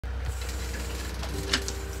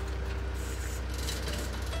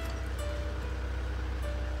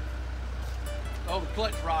Oh, the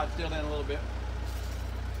clutch rod's still in a little bit.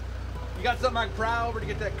 You got something I can pry over to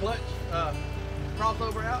get that clutch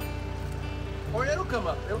crossover out? Or it'll come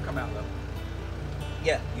up. It'll come out though.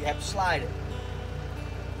 Yeah, you have to slide it.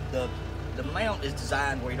 The mount is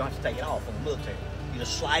designed where you don't have to take it off on the military. You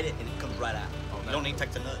just slide it and it comes right out. Oh, you don't need to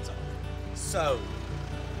take the nuts off. So,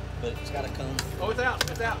 but it's got to come. Oh, it's out.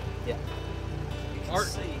 It's out. Yeah. You can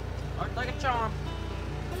see. Art like a charm.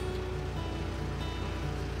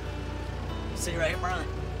 See right here, Brian?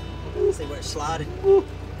 See where it's sliding?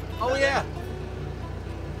 Oh, yeah.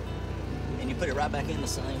 And you put it right back in the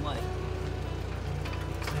same way.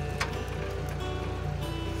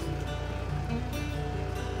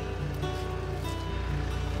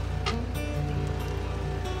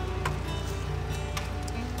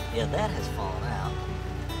 Yeah, that has fallen out.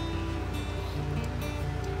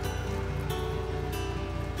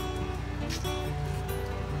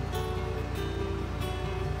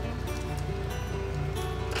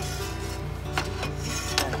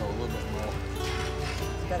 Gotta go a little bit more.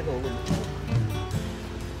 Gotta go a little bit more.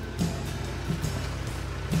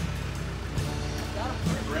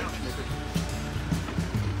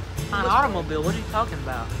 An automobile, what are you talking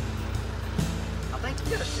about? I think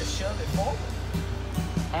you gotta just shove it forward.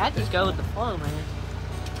 Hey, I just go with the flow, man.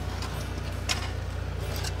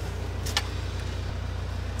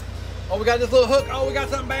 Oh, we got this little hook. Oh, we got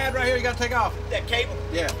something bad right here. You got to take off. That cable?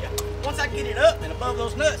 Yeah. Once I get it up and above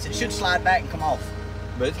those nuts, it should slide back and come off.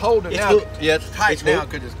 But it's holding It's now. hooked. Yeah, it's tight It's now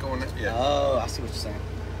hooked. because it's going. Yeah. Oh, I see what you're saying.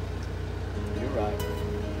 You're right.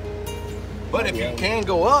 But if you can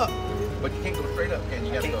go up, but you can't go straight up, can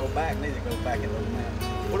you? I Got to can't go back, neither go back in those mounts.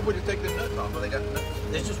 What if we just take the nuts off? They got nuts.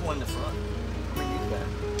 There's just one in the front. We use that.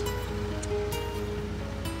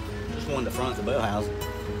 Just one in the front of the bell housing.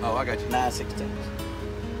 Oh, I got you. 9/16.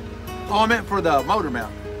 Oh, I meant for the motor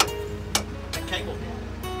mount. That cable.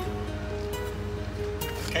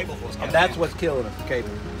 The cable's what's Oh, that's what's killing us, the cable.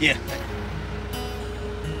 Yeah.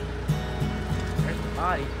 There's the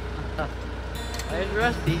body. There's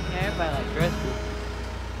Rusty. Yeah, everybody likes Rusty.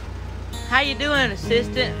 How you doing,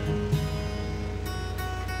 assistant?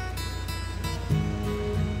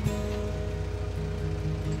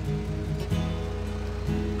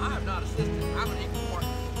 I am not assistant. I'm an equal partner.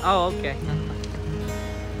 Oh, okay.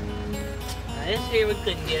 Now this here we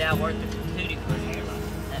couldn't get out working some tootie for here.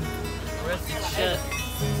 That Rusty's shut.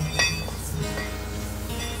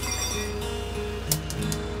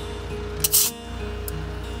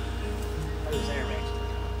 Those air racks.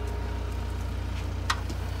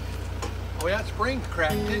 Oh, yeah, that spring's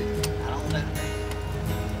cracked too. I don't know.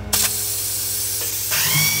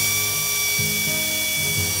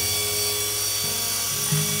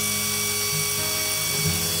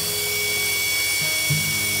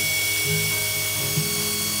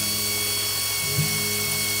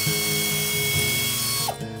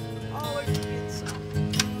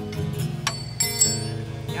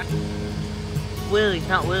 Willys,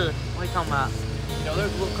 not Willis. What are you talking about? You know,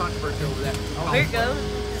 there's a little controversy over that. Oh, here it goes.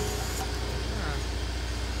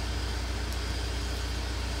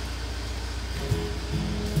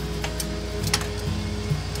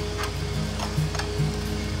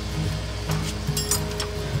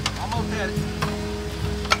 Almost had it.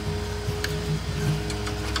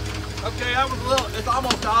 Okay, I was a little, it's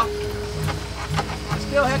almost off. I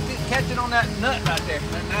still have to catch it on that nut right there,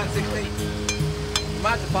 that 9/16. You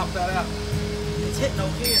might have to pop that out. It's hitting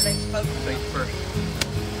over here and ain't supposed to be. Face first.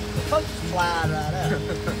 The folks fly right up.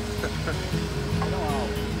 They don't all.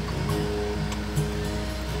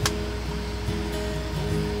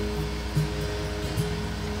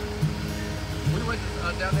 We went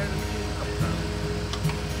down there to the beach a couple times.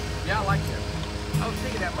 Yeah, I like that. I was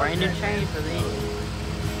thinking that. Brand new chain for the engine.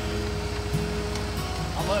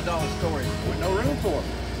 I loved all the stories. With no room for them.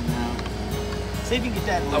 No. See if you can get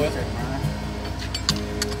that Oh, loose, yeah. Brian.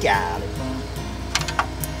 Got it, bro.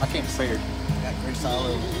 I can't figure. Got grease all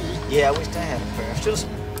over. Yeah, I wish I had a pair. Just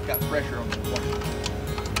got pressure on the one.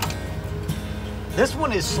 This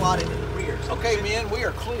one is slotted in the rear. So Okay, men, we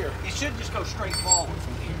are clear. it should just go straight forward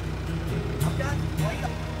from here. I've got it. Wait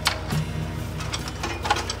up.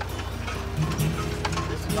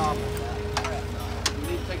 This is normal. You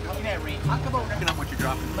need to take Look at that ring. I come over picking up what you're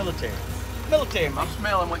dropping. Military. Military, man. I'm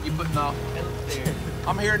smelling what you're putting off. Military.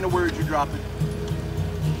 I'm hearing the words you're dropping.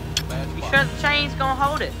 Bad You spot. sure the chain's gonna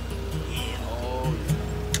hold it? Oh,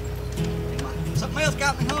 yeah. Something else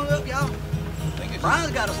got me hung up, y'all. I think it's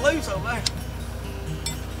Brian's got us loose over there.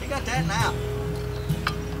 He got that now.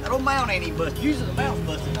 That old mount ain't even busted. Usually the mount's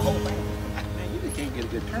busted the whole thing. man, you just can't get a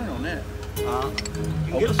good turn on that. You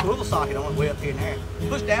can get a swivel socket on it way up here and there.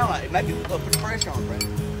 Push down like it, maybe put pressure on it,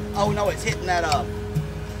 Brandon. Oh no, it's hitting that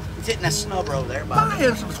He's hitting that snubber over there. Buy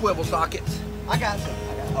him some swivel sockets. I got some.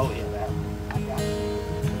 Oh yeah, that. I got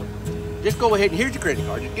some. Just go ahead and here's your credit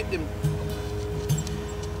card. Just get them.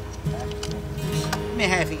 Give me a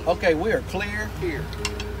half inch. Okay, we are clear here.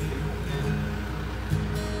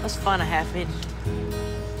 Let's find a ½ inch.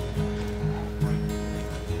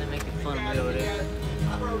 They're making fun of me over there.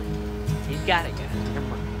 He's got it, guys.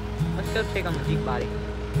 Come on. Let's go check on the Jeep body.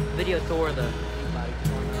 Video tour of the Jeep body.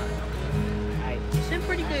 Alright, it's in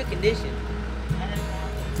pretty good condition.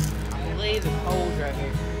 I believe the poles right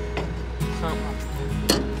here.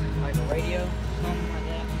 Something like a radio, something like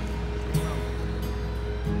that.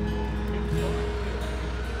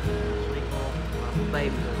 Sweet little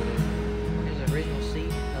baby over there. There's the original seat.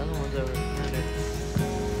 The other one's over under.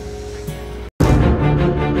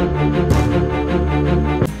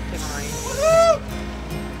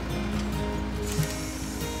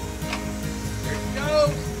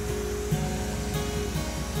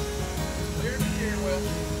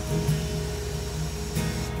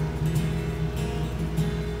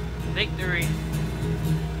 Victory.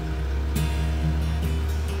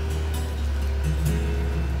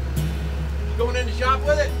 You going in the shop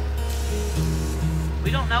with it? We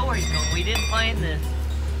don't know where he's going. We didn't plan this.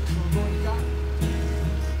 You going in the shop?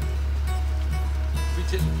 We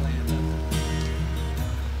didn't plan that.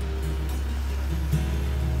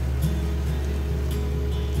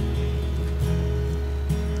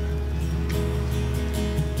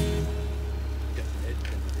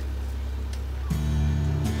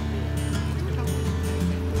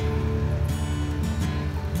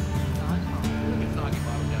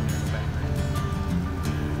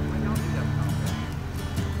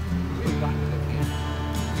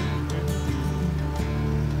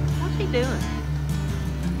 What's he doing?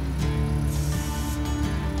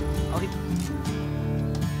 Oh,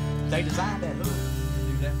 They designed that hood.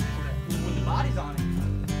 When the body's on it,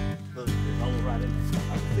 look, it rolls right in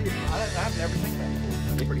there. I've never seen that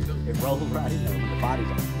before. That's pretty cool. It rolls right in there when the body's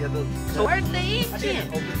on it. Yeah, so where's the I did.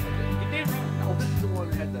 engine? Oh, this one. You did run. Oh, this is the one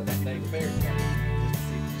that had the dang fair.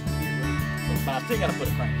 But I still got to put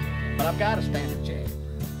a crank in. But I've got a standard check.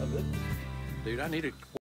 Dude, I need a